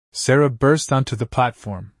Sarah burst onto the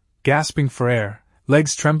platform, gasping for air,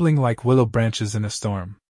 legs trembling like willow branches in a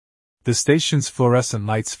storm. The station's fluorescent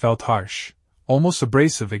lights felt harsh, almost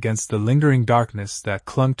abrasive against the lingering darkness that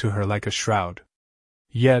clung to her like a shroud.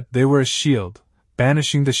 Yet they were a shield,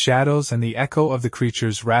 banishing the shadows and the echo of the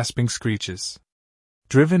creature's rasping screeches.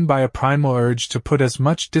 Driven by a primal urge to put as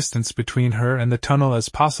much distance between her and the tunnel as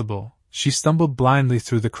possible, she stumbled blindly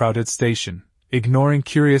through the crowded station, ignoring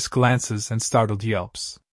curious glances and startled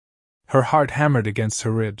yelps. Her heart hammered against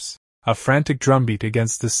her ribs, a frantic drumbeat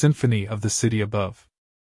against the symphony of the city above.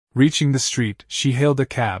 Reaching the street, she hailed a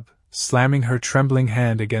cab, slamming her trembling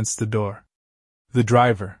hand against the door. The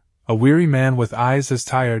driver, a weary man with eyes as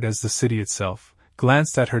tired as the city itself,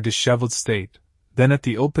 glanced at her disheveled state, then at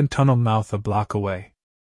the open tunnel mouth a block away.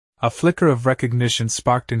 A flicker of recognition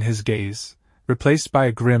sparked in his gaze, replaced by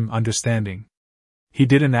a grim understanding. He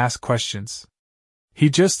didn't ask questions. He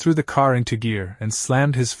just threw the car into gear and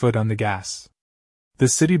slammed his foot on the gas. The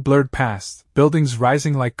city blurred past, buildings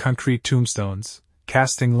rising like concrete tombstones,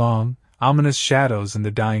 casting long, ominous shadows in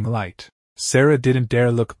the dying light. Sarah didn't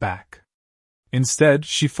dare look back. Instead,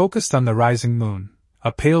 she focused on the rising moon,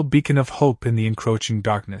 a pale beacon of hope in the encroaching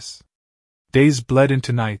darkness. Days bled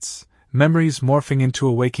into nights, memories morphing into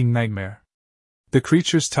a waking nightmare. The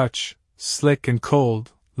creature's touch, slick and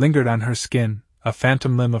cold, lingered on her skin, a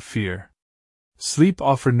phantom limb of fear. Sleep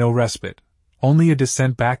offered no respite, only a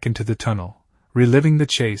descent back into the tunnel, reliving the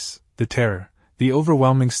chase, the terror, the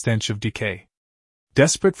overwhelming stench of decay.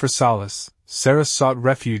 Desperate for solace, Sarah sought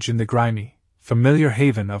refuge in the grimy, familiar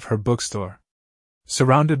haven of her bookstore.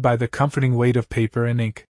 Surrounded by the comforting weight of paper and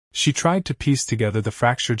ink, she tried to piece together the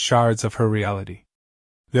fractured shards of her reality.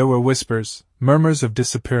 There were whispers, murmurs of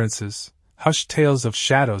disappearances, hushed tales of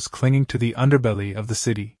shadows clinging to the underbelly of the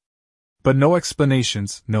city. But no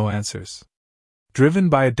explanations, no answers. Driven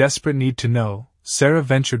by a desperate need to know, Sarah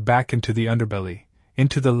ventured back into the underbelly,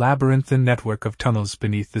 into the labyrinthine network of tunnels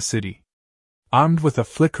beneath the city. Armed with a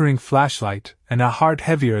flickering flashlight and a heart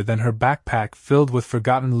heavier than her backpack filled with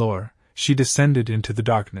forgotten lore, she descended into the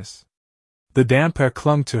darkness. The damp air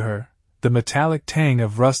clung to her, the metallic tang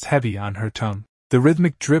of rust heavy on her tongue. The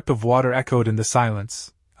rhythmic drip of water echoed in the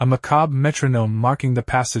silence, a macabre metronome marking the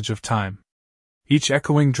passage of time. Each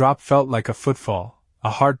echoing drop felt like a footfall, a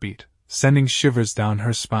heartbeat, sending shivers down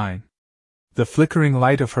her spine. The flickering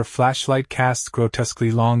light of her flashlight cast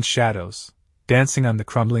grotesquely long shadows, dancing on the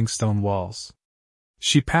crumbling stone walls.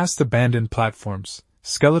 She passed abandoned platforms,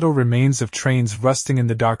 skeletal remains of trains rusting in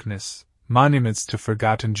the darkness, monuments to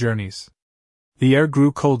forgotten journeys. The air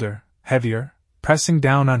grew colder, heavier, pressing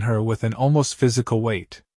down on her with an almost physical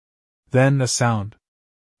weight. Then a sound.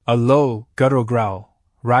 A low, guttural growl,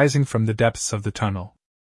 rising from the depths of the tunnel.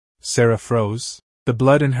 Sarah froze, the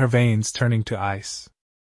blood in her veins turning to ice.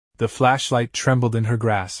 The flashlight trembled in her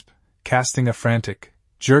grasp, casting a frantic,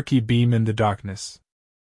 jerky beam in the darkness.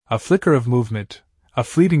 A flicker of movement, a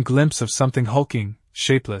fleeting glimpse of something hulking,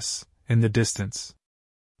 shapeless, in the distance.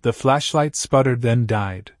 The flashlight sputtered then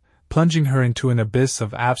died, plunging her into an abyss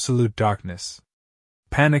of absolute darkness.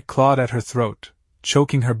 Panic clawed at her throat,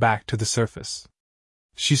 choking her back to the surface.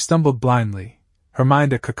 She stumbled blindly, her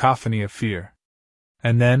mind a cacophony of fear.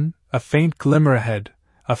 And then, a faint glimmer ahead,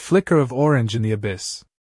 a flicker of orange in the abyss.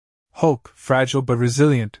 Hope, fragile but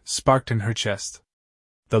resilient, sparked in her chest.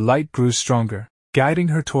 The light grew stronger, guiding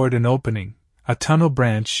her toward an opening, a tunnel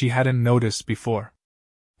branch she hadn't noticed before.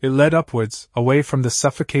 It led upwards, away from the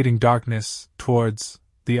suffocating darkness, towards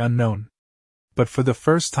the unknown. But for the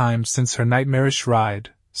first time since her nightmarish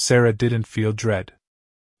ride, Sarah didn't feel dread.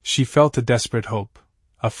 She felt a desperate hope,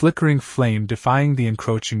 a flickering flame defying the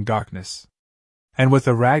encroaching darkness. And with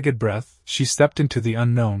a ragged breath, she stepped into the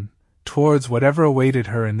unknown, towards whatever awaited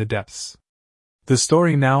her in the depths. The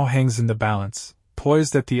story now hangs in the balance,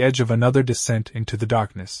 poised at the edge of another descent into the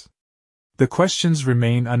darkness. The questions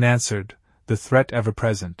remain unanswered, the threat ever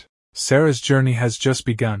present. Sarah's journey has just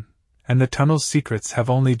begun, and the tunnel's secrets have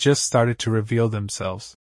only just started to reveal themselves.